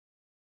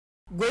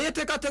gwe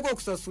yetekateka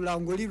okusasula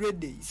ng'oli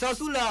ready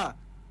sasula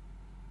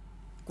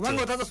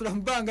kubanga otasasula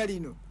mu bbanga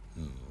lino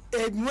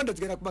emiwendo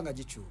tugenda kubanga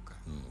gikyuka.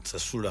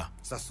 Sasula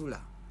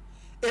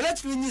era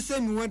kitulinyisa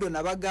emiwendo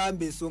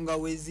nabagamba ensonga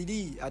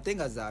weeziri ate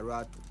nga za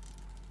lwatu.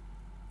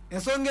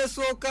 Ensonga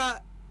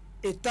esooka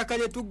ettaka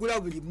lye tugula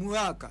buli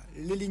mwaka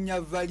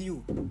lirinnya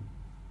value.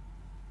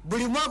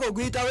 Buli mwaka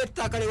oguyitawo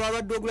ettaka lye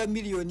wabadde ogula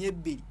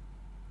 $2,000,000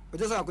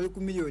 ojasanga kuli ku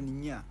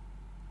 $4,000,000.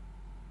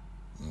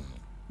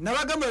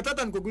 Nabagamba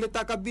tatandika ogula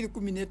ettaka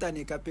 215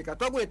 ekapeka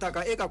twagula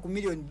ettaka eka ku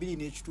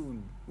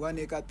 $2,250,000 1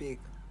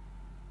 ekapeka.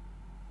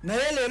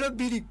 Naye leero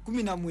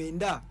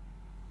 2019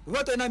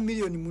 oba tolina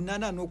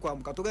 $8,000,000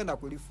 n'okwambuka togenda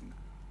kulifuna.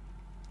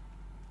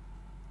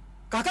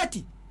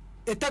 Kakati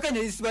ettaka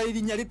ne lisiba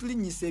lirinnya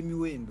litulinnyisa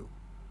emiwendo.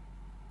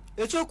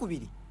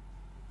 Ekyokubiri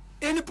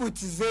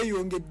inputs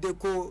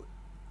zeeyongeddeko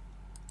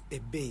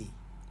ebbeeyi.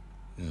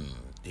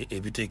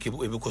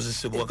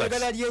 Ebikozesebwa kati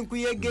eddagala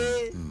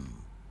ly'enkuyege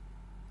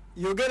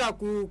yogera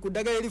ku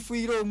ddagala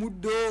erifuuyira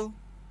omuddo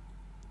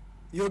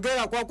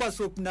yogera ku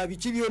aquasop na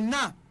biki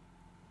byonna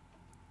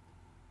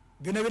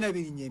byonna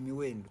birinya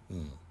emiwendo.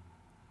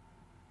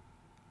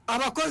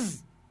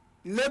 Abakozi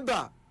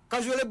labor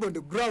casual labor on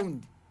the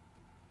ground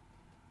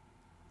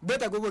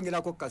beetaaga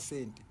obongerako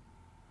kasente.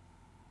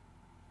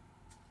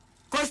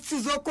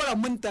 Costs z'okukola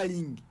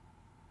monitoring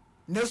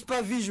ne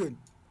supervision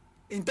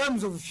in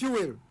terms of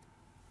fuel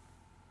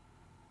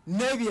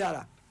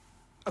n'ebirala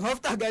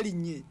amafuta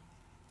agalinnye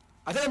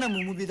ate na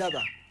mu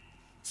mubiraba.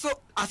 So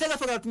ate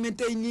gafagala tu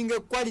maintaining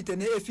quality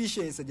ne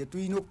efficiency gye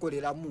tulina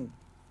okukoleramu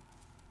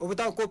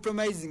obutaka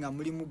compromising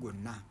mulimu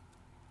gwonna.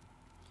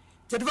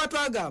 Kyetuva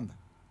twagamba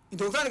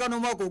nti okutandika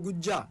n'omwaka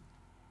ogujja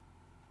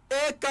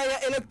eka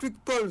ya electric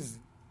poles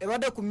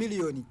ebadde ku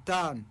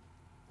 $5,000,000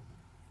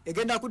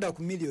 egenda kudda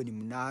ku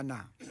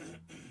 $8,000,000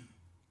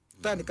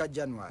 tandika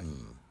January.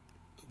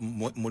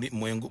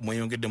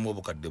 Mweyongeddemu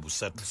obukadde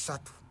busatu.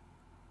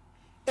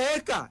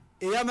 Eka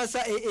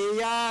eyamasa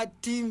eya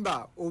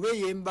timba oba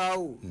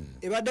ey'embaawo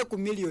ebadde ku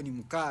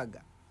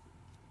 $6,000,000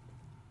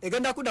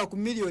 egenda kudda ku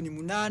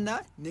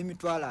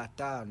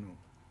 $8,850,000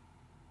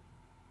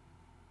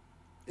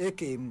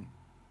 eka emu.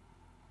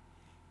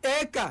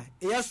 Eka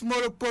eya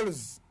small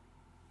poles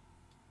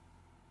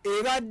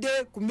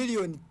ebadde ku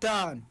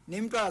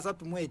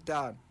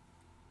 $5,350,000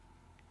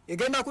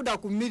 egenda kudda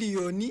ku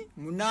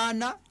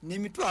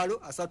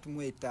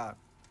 $8,835,000.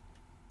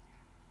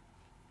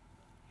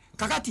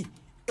 Kakati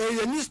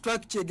eyo new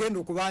structure egenda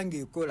okubanga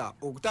ekola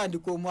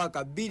okutandika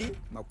omwaka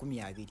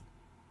 2020.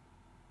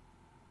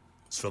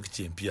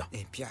 Structure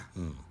empya.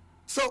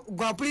 So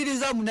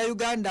gwapuliriza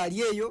Munnayuganda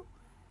ali eyo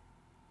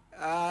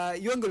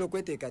yongera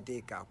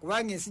okweteekateeka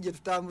kubanga ensi gye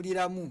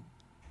tutambuliramu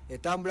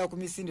etambula ku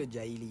misindo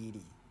gya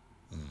iriiri.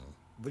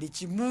 Buli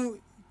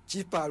kimu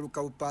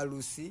kipaaluka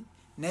bupalusi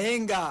naye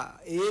nga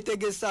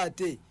eyeetegesa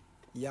ate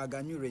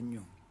yaganyulwa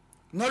ennyo.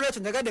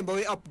 N'olwekyo njagadde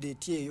mbawe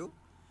update eyo.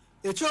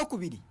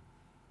 Ekyokubiri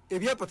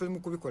ebyapa tuli mu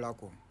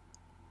kubikolako.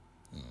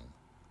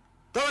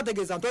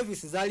 Twabategeeza nti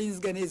ofiisi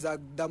zaalinzigana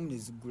ezaddamu ne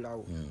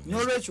ziggulawo.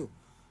 N'olwekyo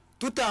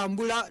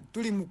tutambula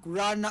tuli mu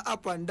kulwana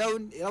up and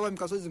down era Wami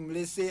Kasozi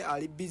mulese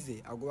ali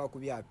busy agoba ku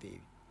byapa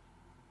ebyo.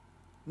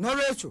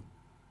 N'olwekyo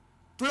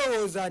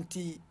tulowooza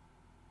nti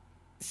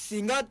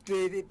singa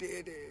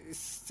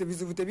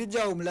sebizibu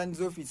tebijjawo mu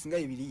lands office nga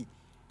ibiri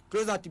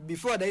close that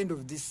before the end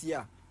of this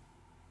year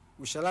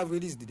we shall have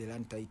released the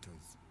land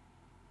titles.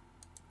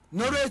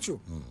 N'olwekyo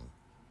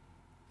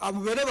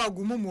amubere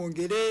bagumu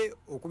mwongere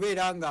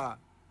okubeera nga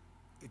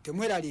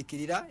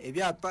temweraliikirira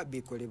ebyapa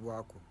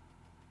bikolebwako.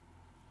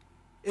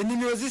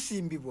 Ennimiro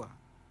zisimbibwa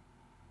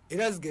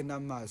era zigenda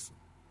mu maaso.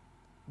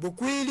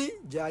 Bukwiri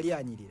gyali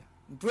anyirira,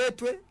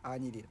 Ntwetwe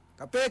anyirira,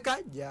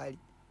 Kapeeka gyali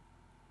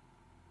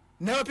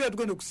nawe pia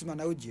tugenda okusima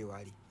nawe gye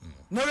wali.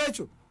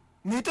 N'olwekyo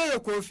muyiteyo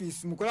ku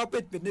office mukola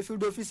appointment ne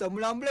field officer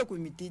mulambule ku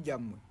miti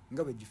gyammwe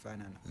nga bwe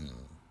gifaanana.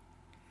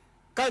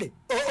 Kale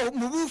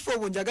mu buufu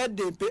obwo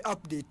njagadde mpe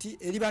update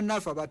eri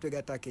bannaffe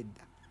abatwegattako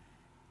edda.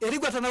 Eri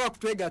gwatanaba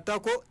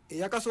kutwegattako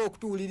eyakasobola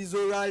okutuwuliriza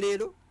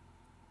olwaleero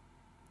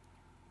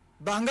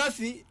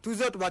bangafi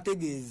tuze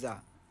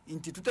tubategeeza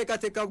nti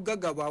tuteekateeka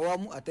bugagga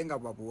bwawamu ate nga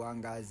bwa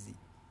buwangaazi.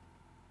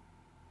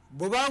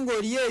 Bw'obanga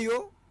oli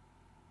eyo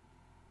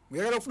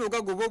oyagala okufuna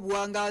obugagga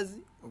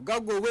obw'obuwangaazi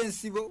obugagga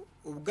obw'ensibo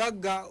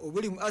obugagga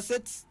obuli mu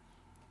assets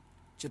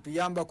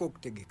kyetuyambako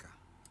okutegeka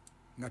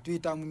nga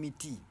tuyita mu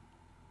miti.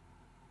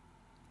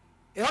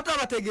 Era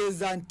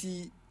twabategeeza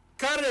nti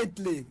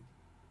currently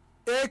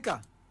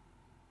eka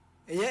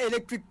eya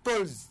electric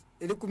poles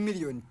eri ku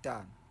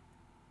 $5,000,000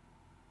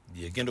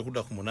 yegenda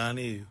okudda ku 8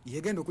 eyo.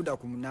 Yegenda okudda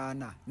ku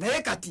 8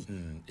 naye kati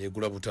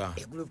egula butaano.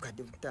 Egula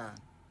bukadde butaano.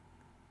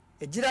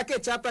 Ejjirako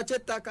ekyapa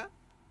ky'ettaka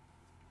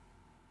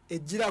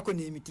ejjirako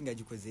n'emiti nga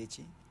gikoze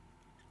eki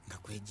nga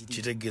kwegiri.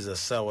 Kitegeeza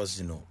ssaawa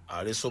zino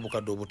alese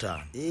obukadde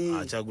obutaano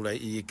akyagula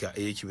eka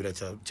ey'ekibira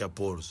kya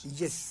poles.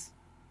 Yes.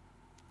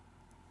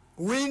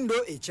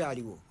 Window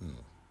ekyaliwo.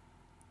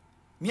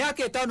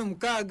 Myaka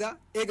 5-6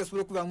 ega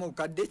sobola okubaamu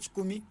obukadde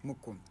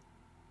 110.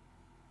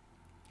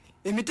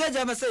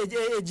 Emiteja amasa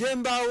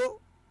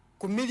ejembaawo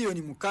ku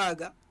miliyoni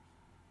 6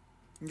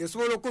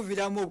 ng'esobola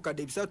okuviramu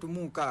obukadde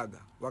 3.6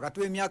 wakati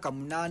w'emyaka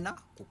 8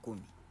 ku 10.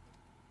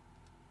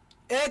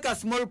 Eka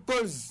small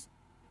poles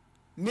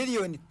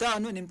miliyoni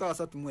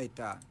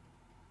 5.35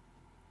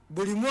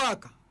 buli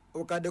mwaka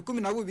obukadde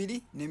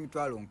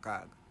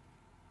 12.6.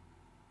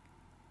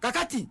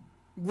 kakati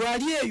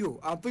gwali eyo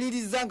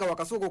ampuliriza nga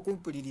wakasooka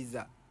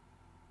okumpuliriza.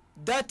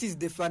 That is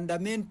the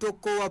fundamental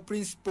core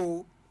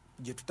principle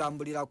gye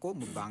tutambulirako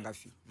mu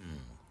bangafi.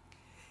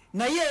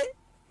 Naye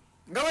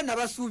nga bwe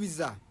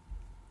nabasuubiza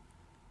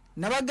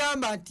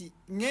nabagamba nti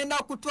ngenda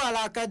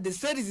kutwala akadde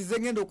series ze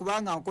ngenda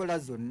okubanga nkola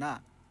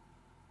zonna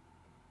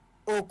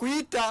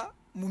okuyita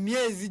mu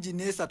myezi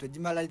gino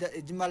 3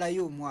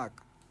 egimalayo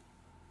omwaka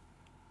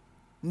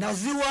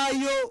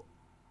naziwaayo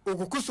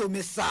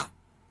okukusomesa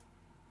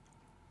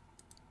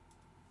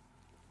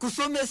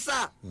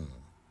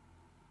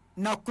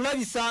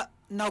nakulabisa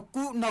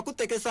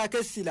nakutekesako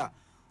essira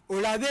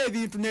olabe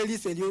ebintu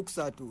n'eriisa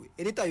eryokusatu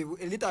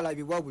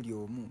eritalabibwa buli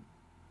omu.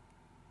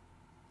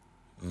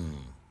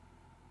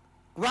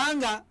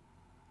 Kubanga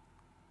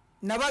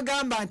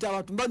nabagamba nti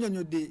abantu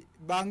banyonyodde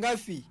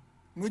bangafi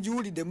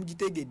mugiwulidde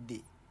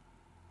mugitegedde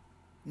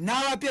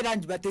n'abapya era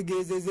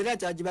ngibategeezeza era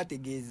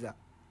kyagibategeeza.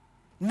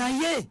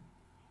 Naye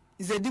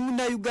nze ndi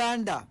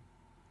munnayuganda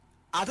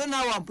ate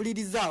naawe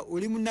ampuliriza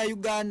oli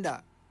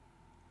munnayuganda.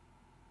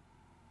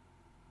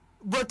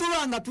 Bwe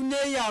tuba nga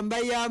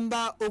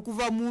tuneeyambayamba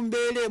okuva mu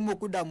mbeera emu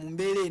okudda mu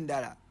mbeera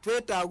endala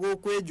twetaaga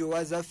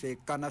okwejowaza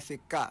fekka na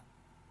fekka.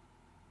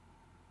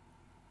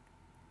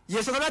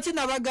 Yensonga lwaki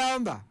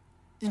nabagamba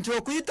nti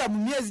okuyita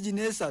mu myezi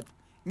gino 3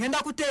 ngenda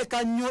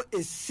kuteeka nnyo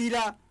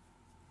essira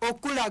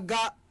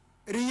okulaga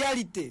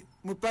reality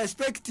mu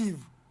perspective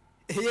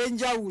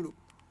ey'enjawulo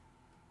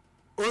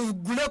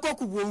oguleko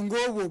ku bwongo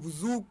obwo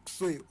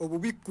obuzuukuse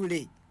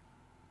obubikkule.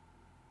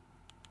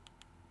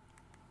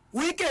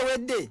 Wiiki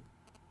ewedde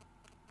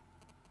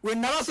we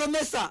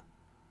nabasomesa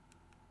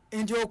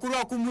nti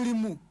okulwa ku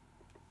mulimu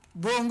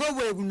bwongo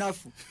bwe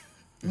bunafu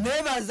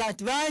nebaza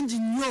nti bangi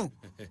nnyo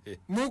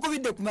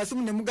mukubidde ku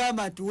masimu ne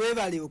mugamba nti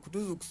weebale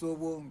okutuzukusa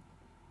obwongo.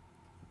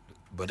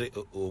 Bate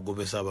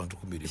ogobesa abantu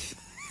ku mirimu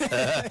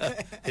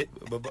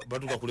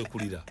batuka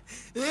kulekulira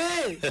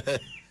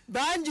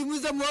bangi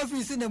muze mu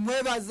ofiisi ne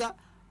mwebaza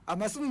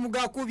amasimu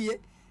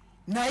mugakubye.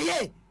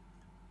 Naye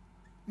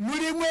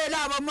mulimu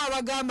era abamu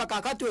abagamba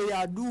kakati oyo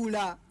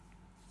aduula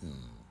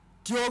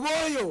ti oba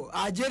oyo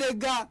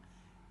ajerega.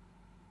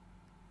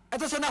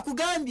 Atasana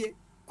kugambye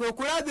kwe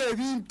kulaba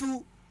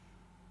ebintu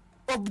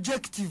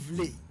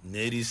objectively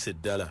n'eriisa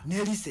eddala.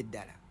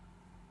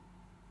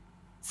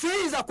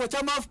 Siyinza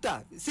kwokya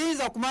mafuta,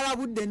 siyinza kumala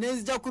budde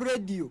nenzija ku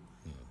radio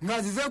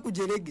nga nzize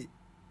kujerege.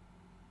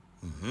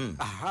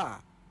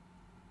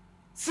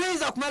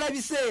 Siyinza kumala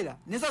biseera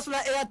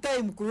nesasula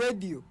airtime ku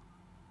radio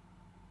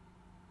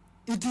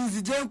iti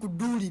nzije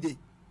nkuduulire.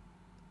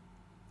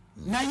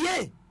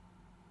 Naye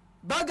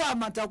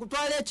bagamba nti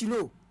akutwala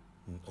ekiro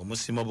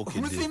omusima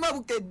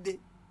bukedde.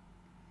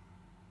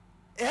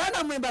 Era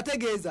namwe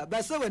mbategeeza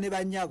basobwe ne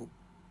bannyabo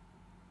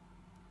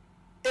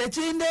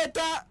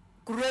ekindeeta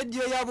ku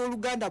radio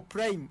y'abooluganda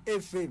Prime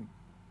FM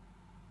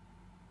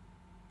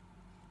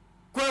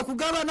kwe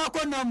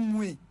kugabanako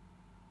nammwe.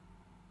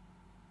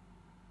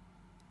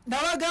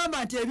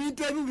 Nabagamba nti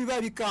ebintu ebimu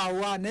biba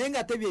bikaawa naye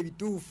nga tebyo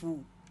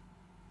ebituufu.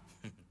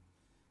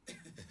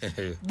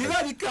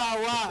 Biba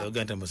bikaawa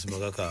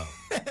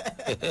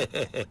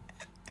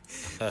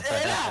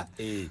era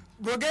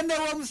bw'ogenda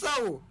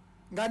ew'omusawo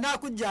nga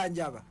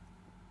naakujjanjaba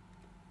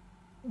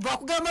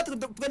bakugamba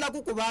tugenda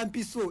kukuba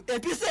mpiso,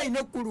 empiso erina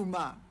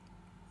okkuluma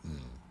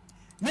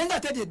naye nga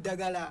teri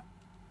eddagala.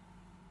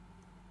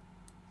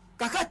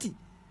 Kakati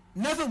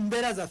naffe mu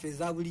mbeera zaffe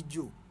eza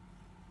bulijjo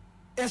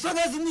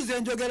ensonga ezimu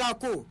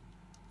zenjogerako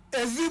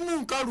ezimu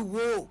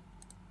nkalubo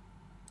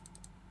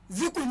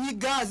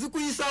zikunyiga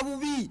zikuyisa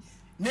bubi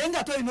naye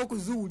nga tolina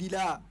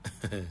okuziwulira.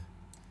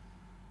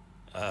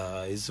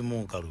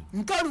 Ezimu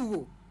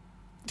nkalubo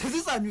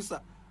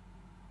tezisanyusa.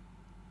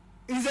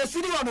 Nze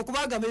siri wano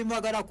kubagamba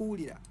ebimwagala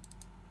kuwulira,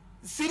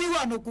 siri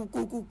wano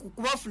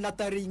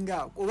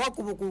kubafulataringa oba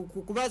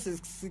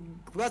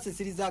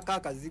kubasesirizaako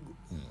akazigo.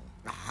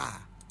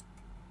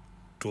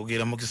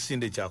 twogera mu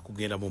kisinde kya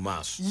kugenda mu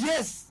maaso.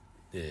 Yes.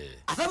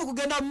 Ate mu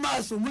kugenda mu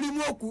maaso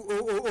mulimu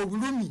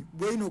obulumi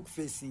bw'olina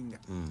okufeesinga.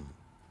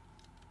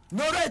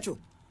 N'olwekyo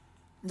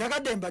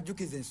njagadde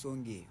mbajjukiza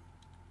ensonga eyo.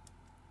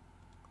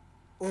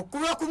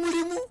 Okulwa ku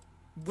mulimu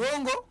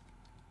bwongo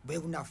bwe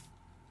bunafu.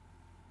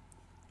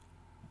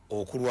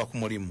 Okulwa ku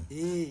mulimu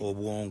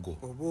obwongo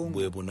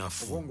bwe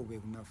bunafu. Obwongo bwe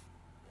bunafu.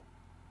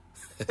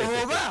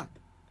 Oba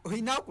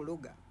olina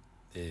okuloga.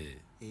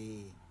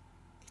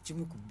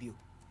 Ekimu ku byo.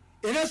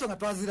 Era ensonga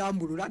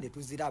twazirambulula ne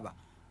tuziraba.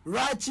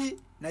 Lwaki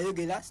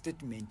nayogera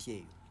statement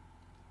eyo?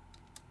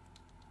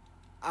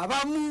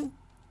 Abamu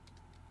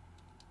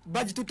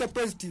bagituta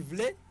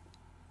positively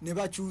ne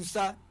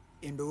bakyusa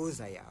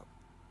endowooza yaabwe.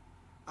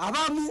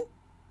 Abamu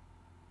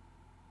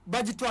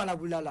bagitwala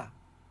bulala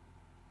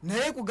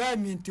naye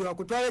kugambye nti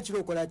wakutwala ekiro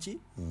okola ki?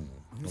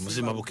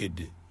 Omuzima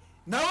bukedde.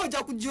 nawe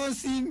ojja kujja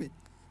onsiime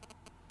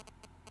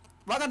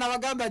baka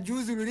nabagamba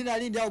juzi luli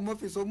nalindi awo mu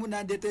office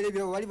omunandeetera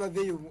ebyo wali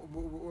baveeyo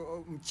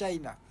mu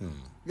China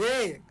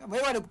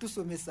kamwe wale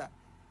kutusomesa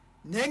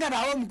naye nga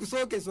nawo mu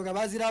kusooka ensonga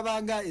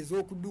bazirabanga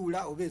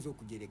ez'okuduula oba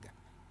ez'okujerega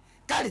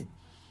kale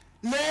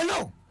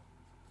leero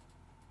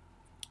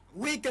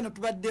wiiki eno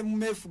tubadde mu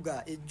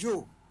meefuga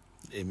ejjo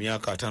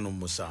emyaka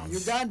 57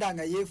 Uganda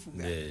nga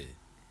yeefuga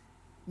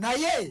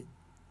naye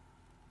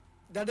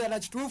ddala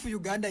kituufu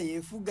Uganda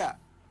yeefuga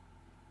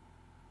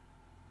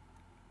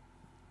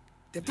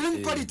tetuli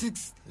mu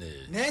politics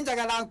naye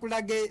njagala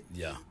nkulage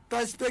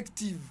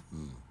perspective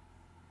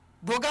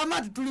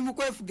bw'ogamba nti tuli mu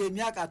kwefuga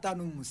emyaka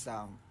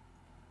 57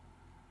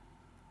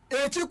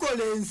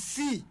 ekikola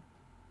ensi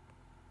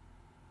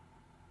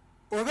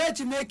oba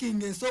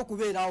ekimaking ensi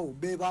okubeerawo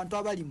be bantu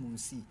abali mu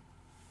nsi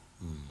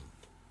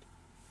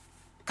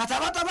kati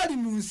abatabali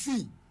mu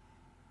nsi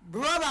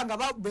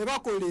bwebabanga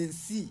bebakola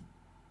ensi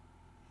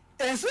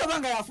oba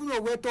nga yafuna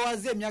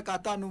obwetowaze emyaka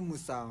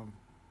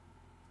 57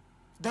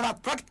 ddala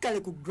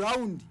practically ku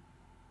ground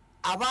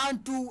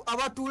abantu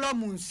abatuula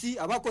mu nsi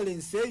abakola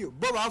ensi eyo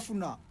bo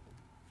bafuna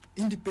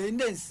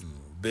independence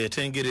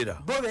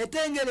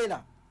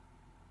betengerera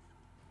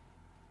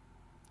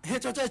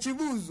ekyo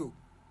kyekibuuzo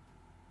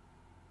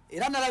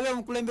era nalabye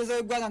omukulembeze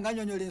w'eggwanga nga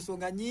annyonnyola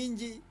ensonga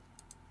nnyingi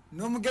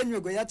n'omugenyi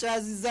we gwe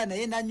yakyaziza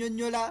naye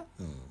nannyonnyola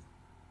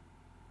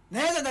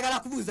naye nze njagala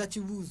kubuuza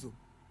kibuuzo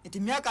nti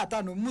myaka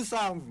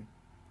 57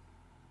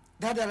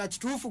 ddala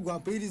kituufu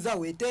gwampuliriza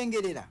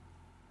weetengerera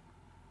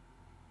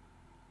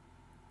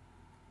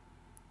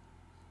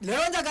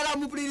leero njagala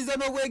mupulirize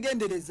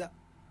n'obwegendereza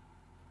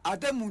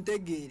ate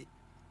muntegeere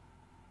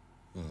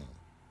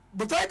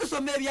bwe twali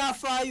tusoma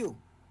ebyafaayo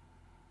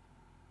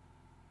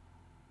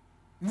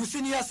mu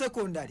senior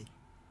secondary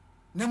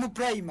ne mu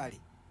primary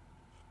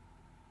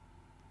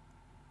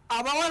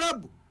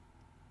abawarabu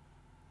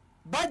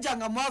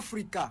bajjanga mu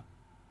Africa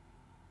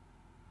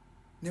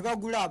ne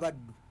bagula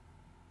abaddu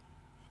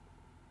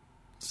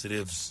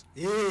slaves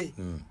ne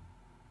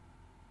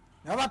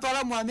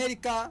babatwala mu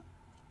America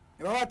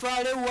ne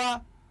babatwala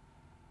ewa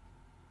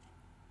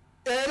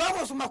era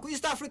bw'osoma ku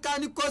East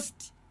African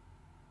Coast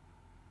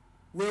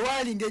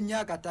wewalinga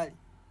ennyakatale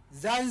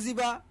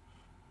Zanzibar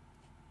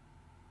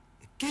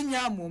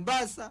Kenya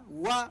Mombasa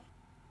wa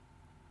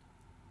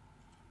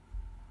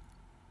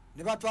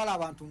ne batwala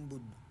abantu mu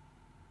buddu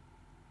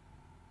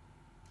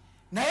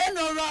naye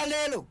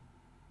n'olwaleero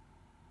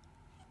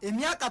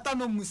emyaka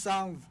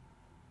 57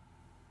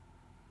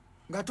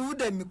 nga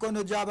tuvudde mu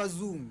mikono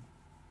gy'abazungu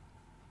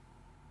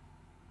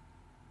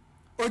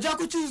ojja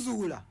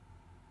kukizuula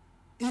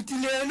nti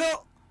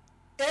leero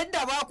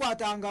edda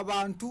baakwatanga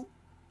bantu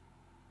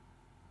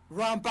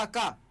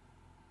lwampaka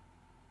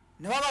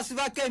ne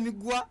babasibako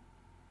emigwa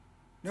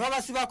ne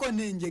babasibako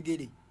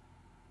n'enjegere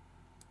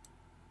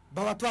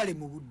babatwale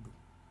mu buddu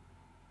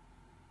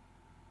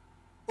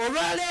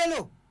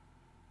olwaleero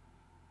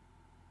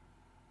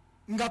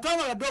nga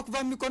twamala dde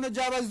okuva mu mikono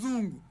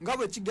gy'abazungu nga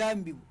bwe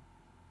kigambibwa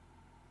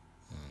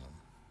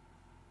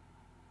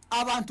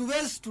abantu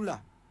beesitula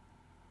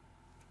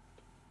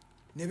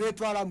ne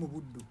beetwala mu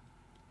buddu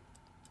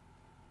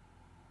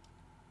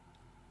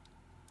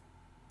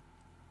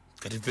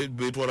kati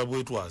beetwala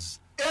bwetwazi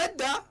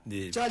edda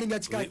kyalinga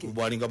kikake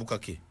bwalinga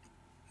bukake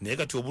naye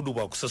kati obuddu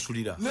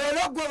bwakusasulira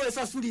leero gwe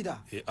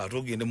weesasulira ate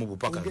ogende mu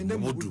bupaka mu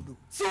buddu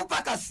si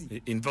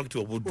bupakasi in fact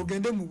obuddu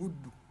ogende mu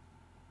buddu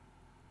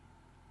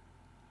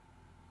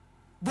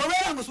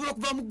bw'obeera nga osobola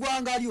okuva mu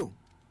ggwanga lyo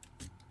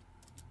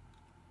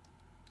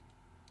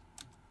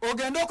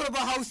ogende okuloba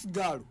house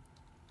girl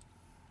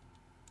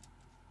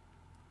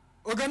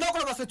ogende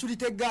okuloba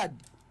security guard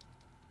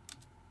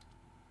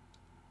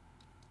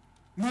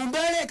mu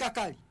mbeera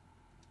ekakali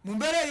mu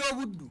mbeera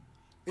ey'obuddu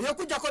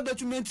ey'okuggyako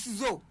documents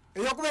zo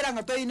ey'okubeera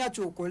nga tolina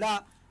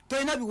kyokola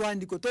tolina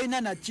biwandiiko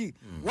tolina naki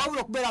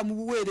wabula okubeera mu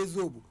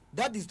buweereza obwo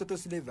that is total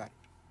slavery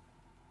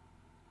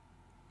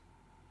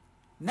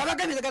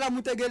nabagambye njagala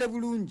mutegeere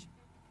bulungi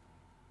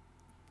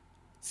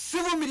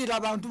sivumirira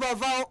abantu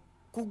bavaawo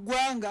ku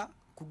ggwanga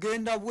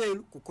kugenda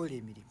bweru kukola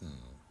emirimu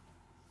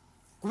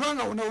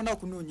kubanga wona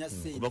kunoonya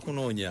ssente kuba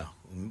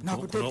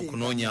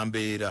kunoonya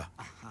mbeera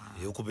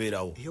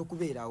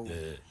ey'okubeerawo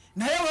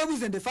naye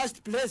weebuuze in the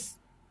first place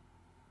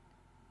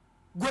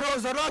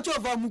gwelowooza lwaki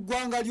ova mu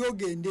ggwanga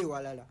lyogende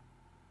ewalala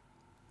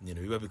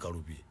nino biba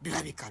bikalubye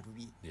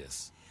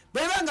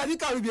bweba nga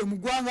bikalubye mu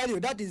ggwanga lyo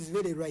that is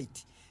very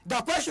right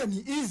the question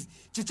is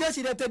kiki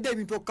ekireetedde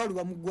ebintu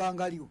okukaluba mu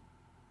ggwanga lyo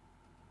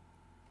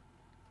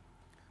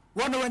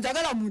wano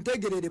wenjagala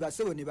muntegerere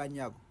basebo ne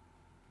banyabo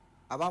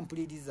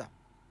abampuliriza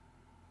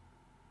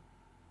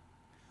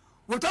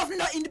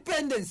wetwafunira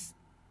independence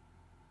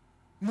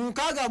mu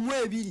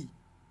 62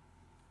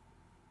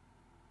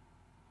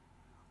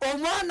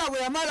 omwana bwe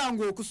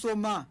yamalanga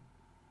okusoma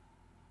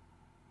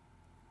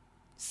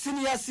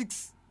senior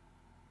 6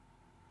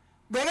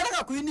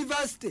 bwegalanga ku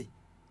university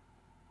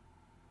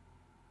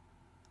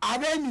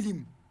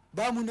ab'emirimu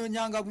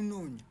bamunoonyanga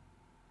bunoonya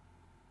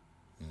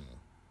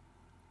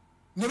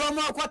ne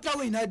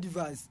bamwakwatawo in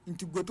advance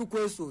nti gwe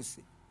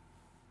tukwesoose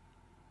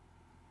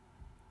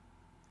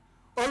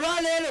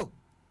olwaleero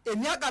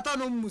emyaka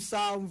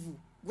 57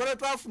 gwole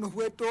twafuna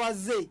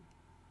obwetowaze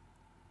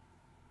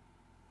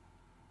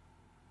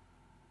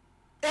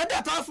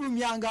edda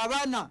twafulumyanga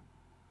abaana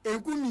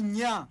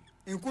 4,000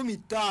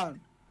 5,000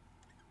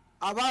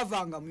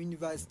 abaavanga mu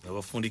university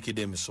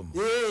abafundikidde emisomo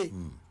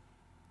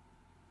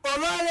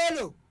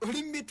olwaleero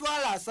oli mu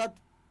mitwalo 3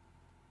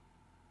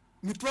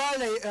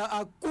 mitwalo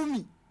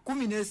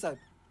 13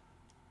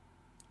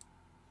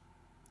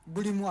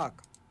 buli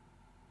mwaka.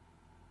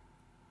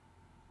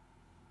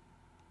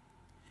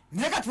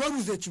 Naye kati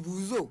webuuza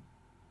ekibuuzo,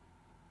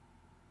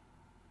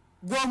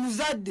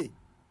 gw'omuzadde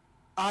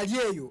ali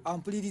eyo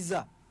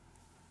ampuliriza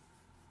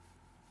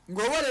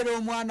ng'owoolera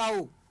omwana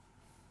wo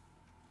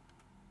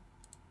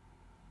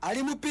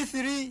ali mu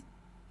P3,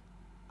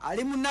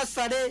 ali mu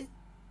nasale,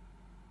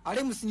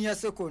 ali mu senior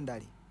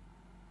secondary,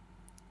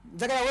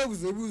 njagala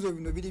weebuuza ebibuuzo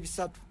bino biri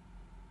 3.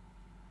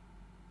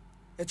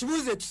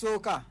 Ekibuuzo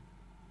ekisooka,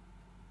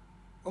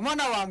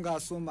 omwana wange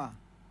asoma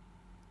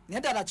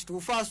naye ddala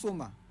kituufu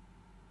asoma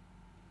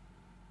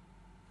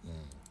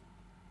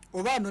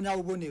oba anonya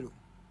bubonero?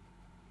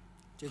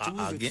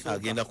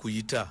 Agenda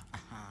kuyita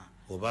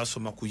oba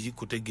asoma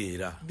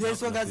kutegeera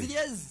byensonga ziri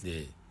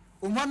ezi.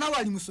 Omwana we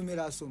ali mu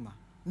ssomero asoma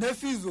ne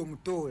fiizi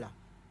omutoola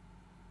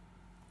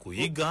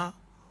kuyiga,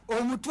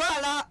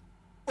 omutwala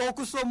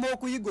okusoma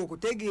okuyiga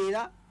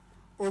okutegeera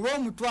oba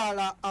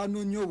omutwala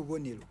anonya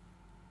obubonero?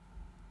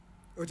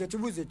 Ekyo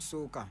kibuuzo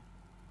ekisooka.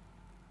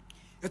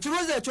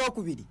 Ekibuuzo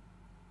ekyokubiri,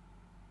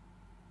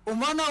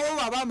 omwana wo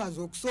bw'aba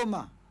amaze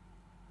okusoma,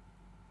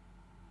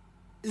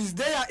 is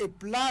there a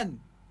plan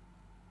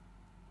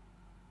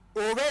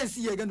oba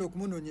ensi yegenda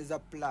okumunoonyeza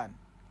plan?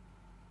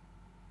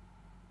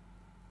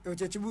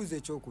 Ekyo ekibuuzo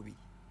ekyokubiri.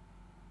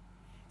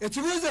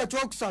 Ekibuuzo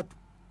ekyokusatu,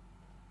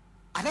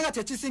 ate nga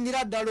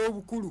kyekisingira ddala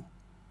obukulu,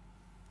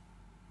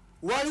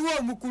 waliwo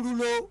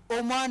omukululo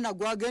omwana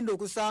gwagenda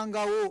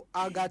okusangawo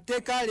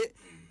agatekale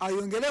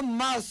ayongere mu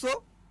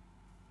maaso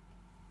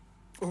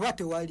oba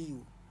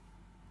tewaliwo?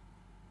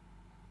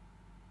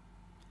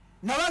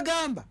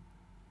 Nabagamba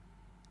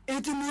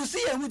nti mu nsi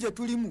yemu gye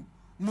tulimu,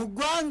 mu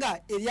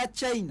ggwanga erya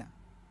China,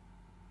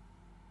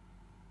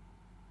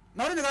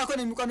 nabo nebalako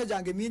n'emikono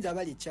gyange mingi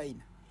abali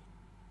China,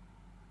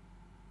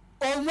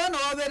 omwana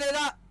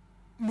wabeerera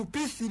mu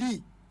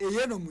P3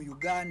 eyeno mu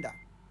Uganda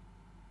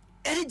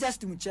eri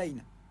just mu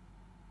China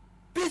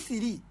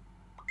P3,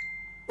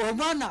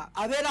 omwana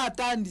abeera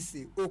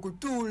atandise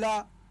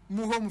okutuula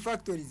mu home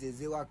factories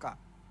ez'ewaka,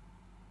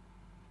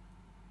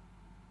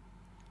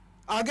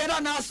 agenda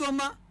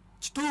n'asoma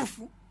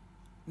kituufu,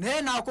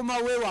 naye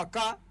n'akomawo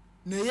ewaka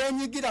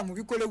neyeenyigira mu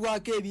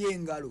bikolebwako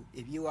eby'engalo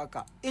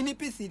eby'ewaka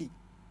P3.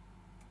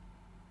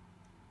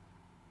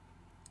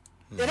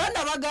 Era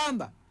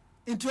nabagamba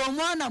nti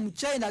omwana mu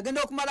China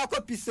agenda okumalako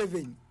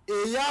P7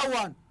 eya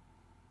 1,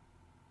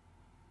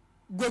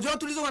 gwe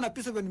gy'otuliza wana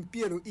P7 mu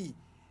PLE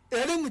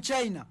eri mu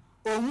China,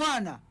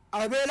 omwana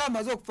abeera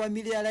amaze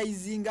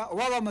okufamiliarizinga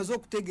oba aba amaze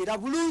okutegeera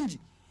bulungi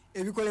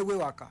ebikolebwa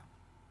ewaka.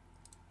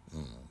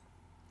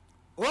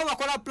 Oba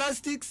bakola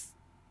plastics,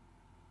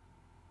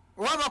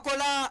 oba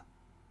bakola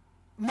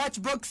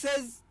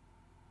matchboxes,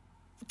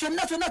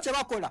 kyonna kye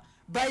bakola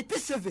by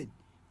P7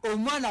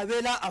 omwana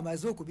abeera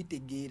amaze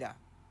okubitegeera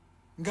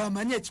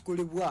ng'amanyi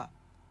ekikolebwa,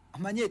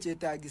 amanyi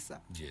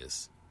ekyetaagisa.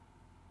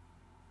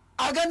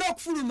 Agenda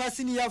okufuluma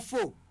senior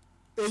 4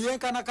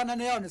 eyenkanakana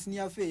neyawo ne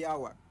senior 4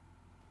 eyawa,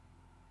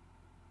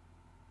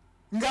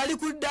 ng'ali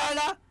ku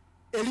ddaala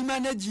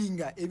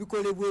erimanaginga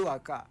ebikolebwa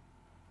ewaka.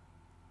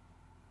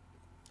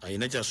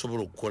 Ayina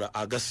kyasobola okukola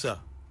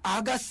agasa.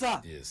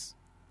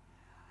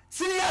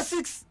 Senior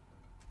 6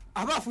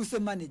 aba afuuse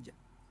manager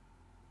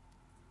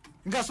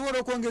ng'asobola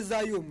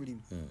okwongezaayo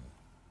omulimu.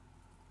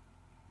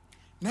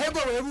 Naye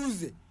gwe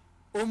weebuuze,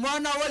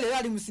 omwana we leero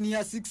ali mu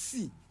senior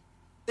 6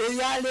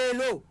 eya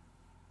leero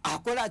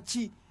akola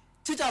ki?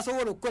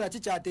 Kikyasobola okukola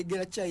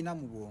kikyategeera kikyalina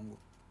mu bwongo?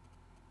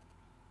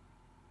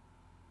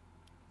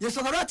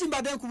 Yensonga lwaki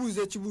mbadde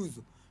nkubuuza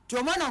ekibuuzo ti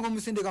omwana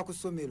ng'omusindika ku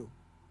ssomero,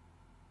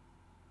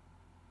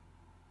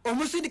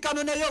 omusindika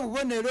noneyo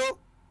obubonero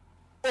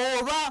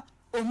oba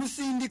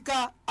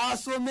omusindika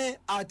asome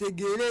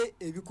ategeere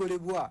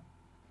ebikolebwa?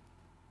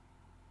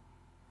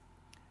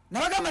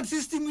 Nabagamba nti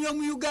sisitimu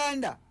y'omu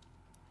Uganda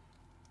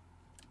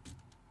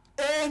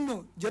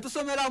eno gye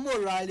tusomeramu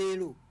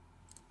olwaleero,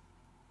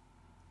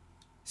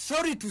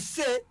 sorry to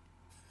say,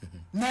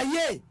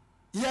 naye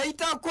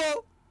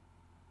yayitako,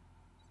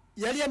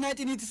 yali ya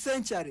 19th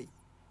century,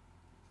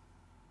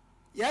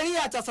 yali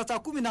ya kyasa kya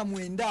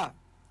 19.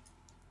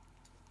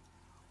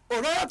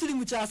 Olwaleero tuli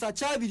mu kyasa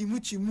kya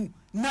 21,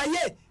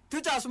 naye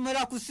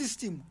tukyasomera ku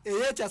system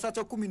ey'ekyasa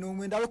kya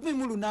 19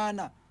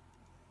 18.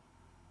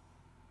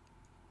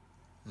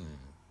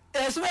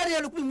 Essomero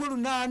lya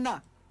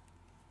 18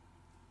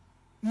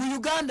 mu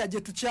Uganda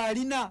gye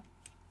tukyalina,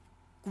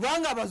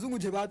 kubanga abazungu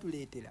gye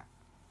baatuleetera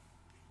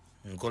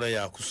nkola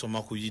ya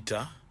kusoma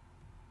kuyita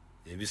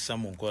ebissa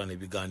mu nkola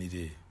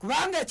n'ebigaanire,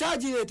 kubanga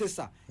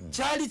ekyagireetesa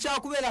kyali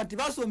kyakubeera nti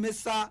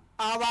basomesa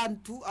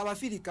abantu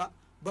Abafirika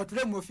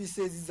batule mu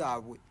offices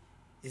zaabwe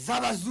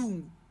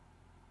ez'abazungu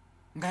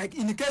nga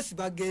in case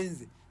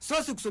bagenze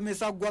so si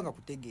kusomesa gwanga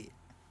kutegeera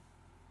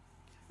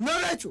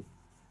nolwekyo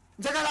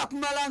njagala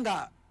kumala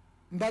nga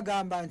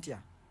mbagamba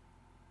ntya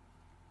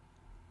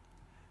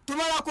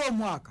tumalako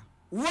omwaka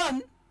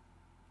 1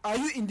 are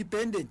you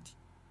independent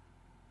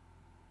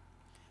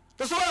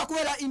tosobola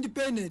kubeera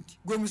independent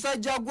gwe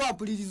musajja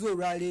gwapuliriza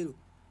olwaleero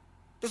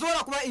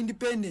tosobola kuba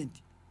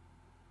independent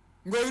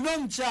ng'olina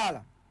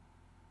omukyala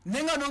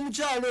nenga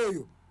n'omukyala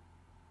oyo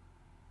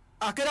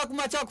akera ku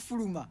makya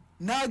kufuluma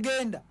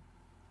n'agenda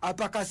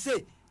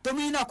apakase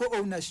tomuyinako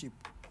ownership.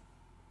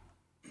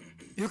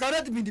 You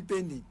cannot be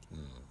independent.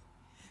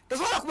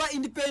 Tosobola kuba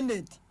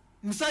independent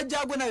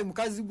musajja gwe naye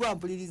mukazi gwe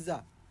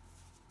ampuliriza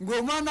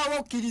ng'omwana wo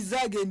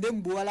okkiriza agende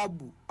mu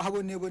Buwalabu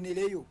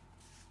abonebonereyo.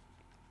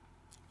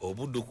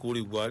 Obuddu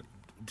kuulibwa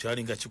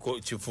kyalinga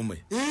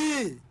kifume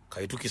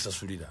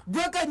kayitukisasulira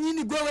gwe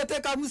kanyini gwe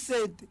weteekamu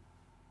ssente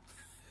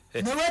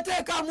ne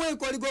weteekamu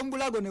enkoligo mu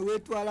bulago ne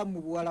weetwala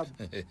mu Buwalabu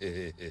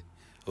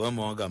oba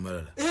mawanga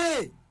amalala.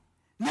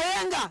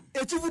 Naye nga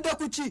ekivudde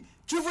ku ki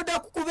kivudde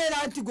ku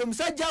kubeera nti gwe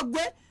musajja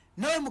gwe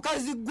nawe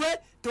mukazi gwe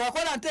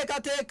tewakola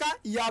nteekateeka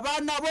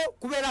y'abaana bo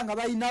kubeera nga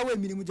balinawo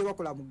emirimu gye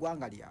bakola mu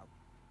ggwanga lyabwe.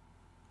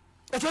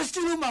 Ekyo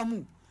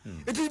kikirumamu.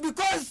 It is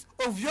because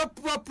of your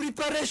poor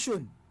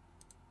preparation.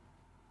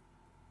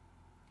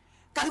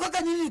 Kaliko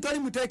kanyini toli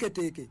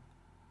muteeketeeke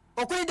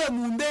okulidde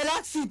mu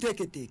mbeera si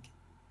nteeketeeke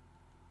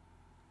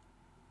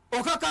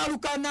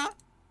okakaalukana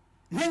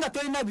naye nga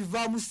tolina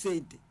bivaamu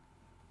ssente.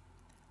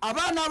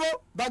 Abaana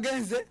bo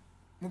bagenze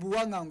mu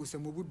buwaŋŋanguse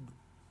mu buddu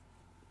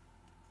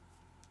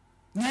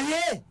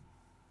naye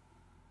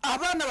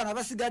abaana bano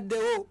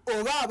basigaddewo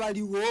oba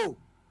abaliwo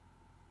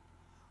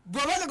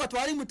bw'obanga nga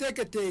twali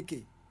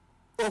muteeketeeke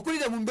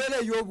okulire mu mbeera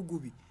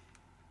ey'obugubi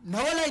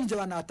nawe layini gye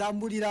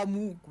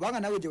banaatambuliramu kubanga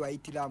nawe gye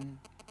wayitiramu.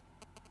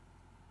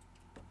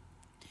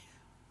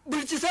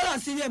 Buli kiseera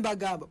nsiibye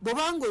mbagamba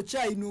bw'obanga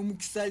okyalina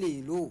omukisa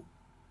leero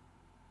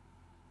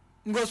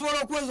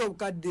ng'osobola okuweza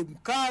obukadde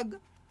 6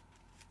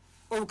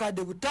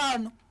 obukadde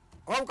 5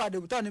 oba obukadde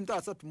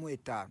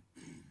 5.35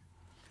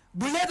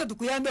 buli leeta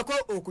tukuyambeko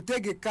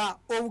okutegeka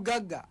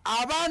obugagga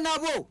abaana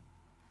bo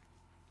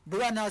bwe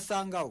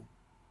banaasangawo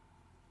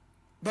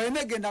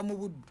baleme genda mu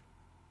buddu.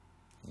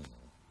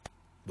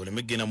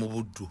 Baleme genda mu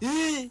buddu.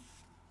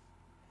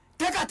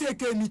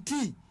 Teekateeka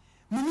emiti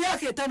mu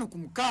myaka 5 ku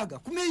 6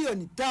 ku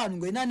miliyoni 5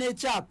 ng'olina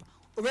n'ekyapa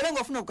obeere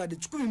ng'ofuna obukadde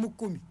 110 mu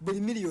 10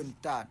 buli miliyoni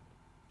 5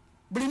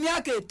 buli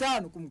myaka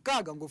 5 ku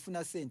 6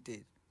 ng'ofuna ssente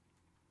ezo.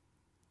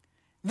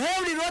 Naye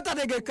buli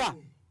lw'otategeka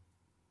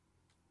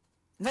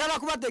njagala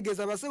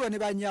kubategeeza basebo ne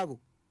banyabo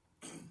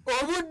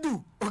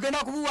obuddu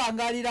ogenda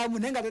kubuwangaaliramu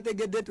naye nga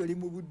totegedde toli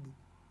mu buddu.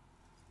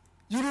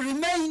 You will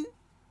remain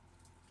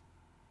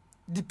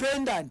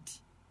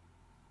dependent.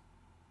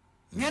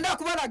 Ngenda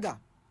kubalaga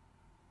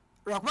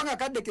lwakubanga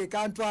kadde ke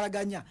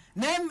kantwalaganya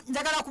naye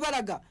njagala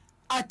kubalaga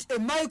at a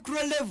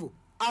micro level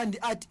and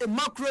at a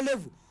macro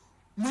level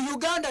mu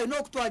Uganda ino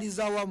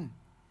okutwaliza wamu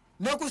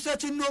n'okusa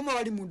kinnoomu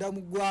wali munda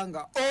mu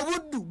ggwanga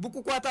obuddu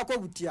bukukwatako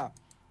butya.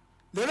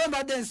 Leero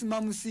mbadde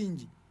nsima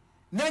musingi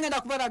naye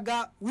ngenda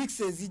kubalaga weeks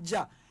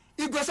ezijja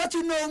igwesa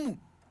kinnoomu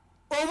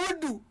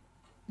obuddu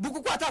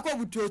bukukwatako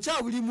butya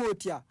okyabulimu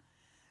otya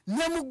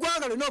ne mu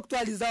ggwanga lino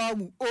okutwaliza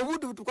wamu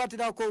obuddu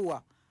butukwatirako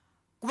wa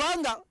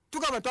kubanga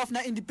tukaba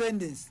twafuna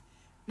independence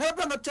naye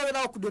panga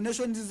tukyaberawo ku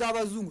donations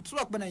z'abazungu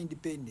tusobola kuba na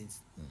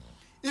independence.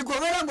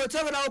 Igobera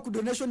ng'okyaberawo ku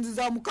donations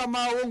za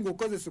mukamawo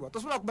ng'okozesebwa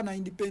tosobola kuba na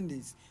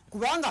independence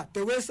kubanga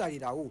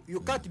teweesalirawo.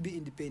 You can't be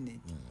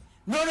independent.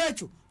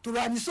 N'olwekyo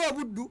tulwanyise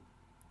obuddu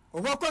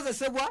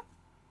obw'okozesebwa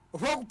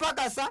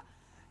obw'okupakasa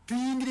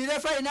tuyingirire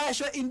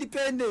financial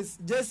independence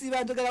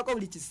gyesiiba njogerako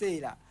buli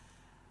kiseera.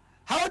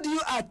 How do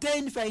you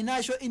attain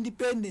financial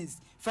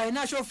independence,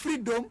 financial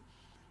freedom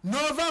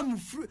nova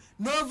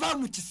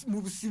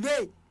mu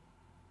busibe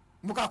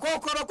mu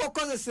kakookolo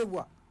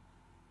k'okozesebwa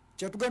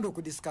kyetugenda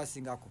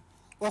okudiscussingako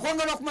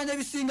okwongera okumanya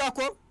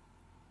ebisingako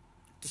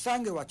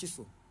tusange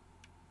Wakiso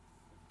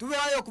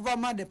tubeerayo okuva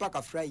Monday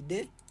paka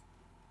Friday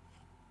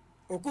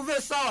okuva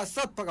essaawa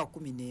 3 paka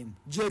 11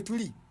 gye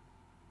tuli.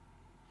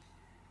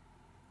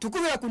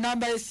 Tukubira ku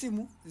namba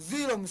y'essimu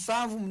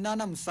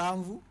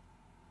 0787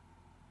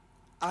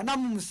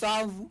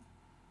 47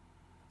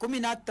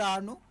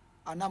 15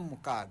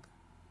 46.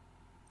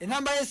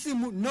 Enamba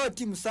y'essimu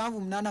noti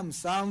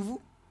 0787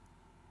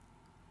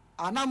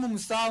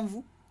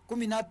 47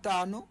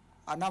 15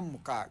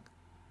 46.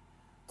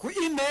 Ku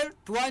email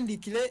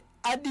tuwandikire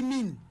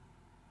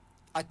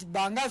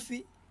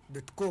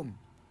admin@bangafi.com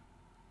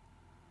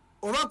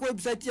oba ku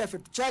website yaffe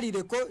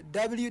tukyalireko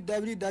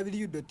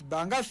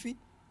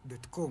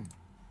www.bangafi.com.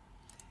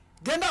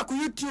 Genda ku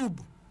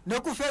YouTube ne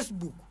ku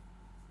Facebook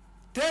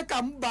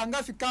teekamu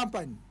Bangafi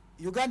Company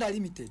Uganda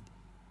Limited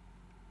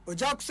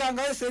ojja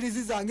kusangayo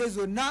series zange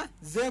zonna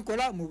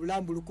zenkola mu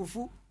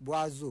bulambulukufu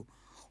bwazo.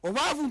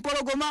 Obaavu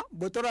mpologoma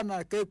botola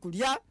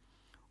nakekulya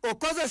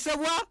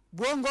okozesebwa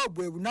bwongo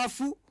bwe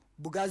bunafu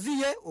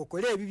bugaziye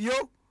okole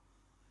ebibyo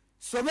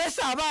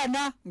somesa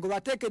abaana ngo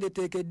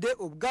bateekedeteekedde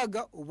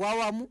obugagga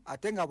obwawamu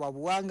ate nga bwa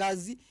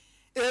buwangazi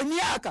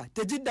emyaka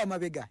tegidda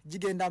mabega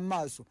gigenda mu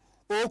maaso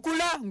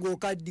okula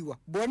ng'okaddiwa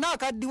bw'ona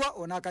akaddiwa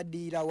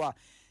onaakaddiirawa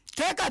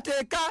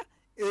teekateeka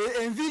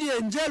enviri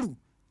enjeru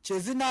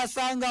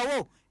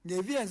kyezinaasangawo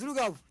ng'enviri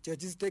enzirugavu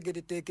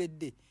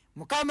kyekiziteekeddteekedde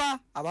mukama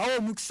abawo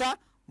omukisa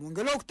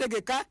mwongere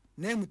okutegeka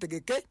naye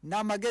mutegeke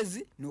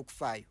n'amagezi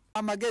n'okufaayo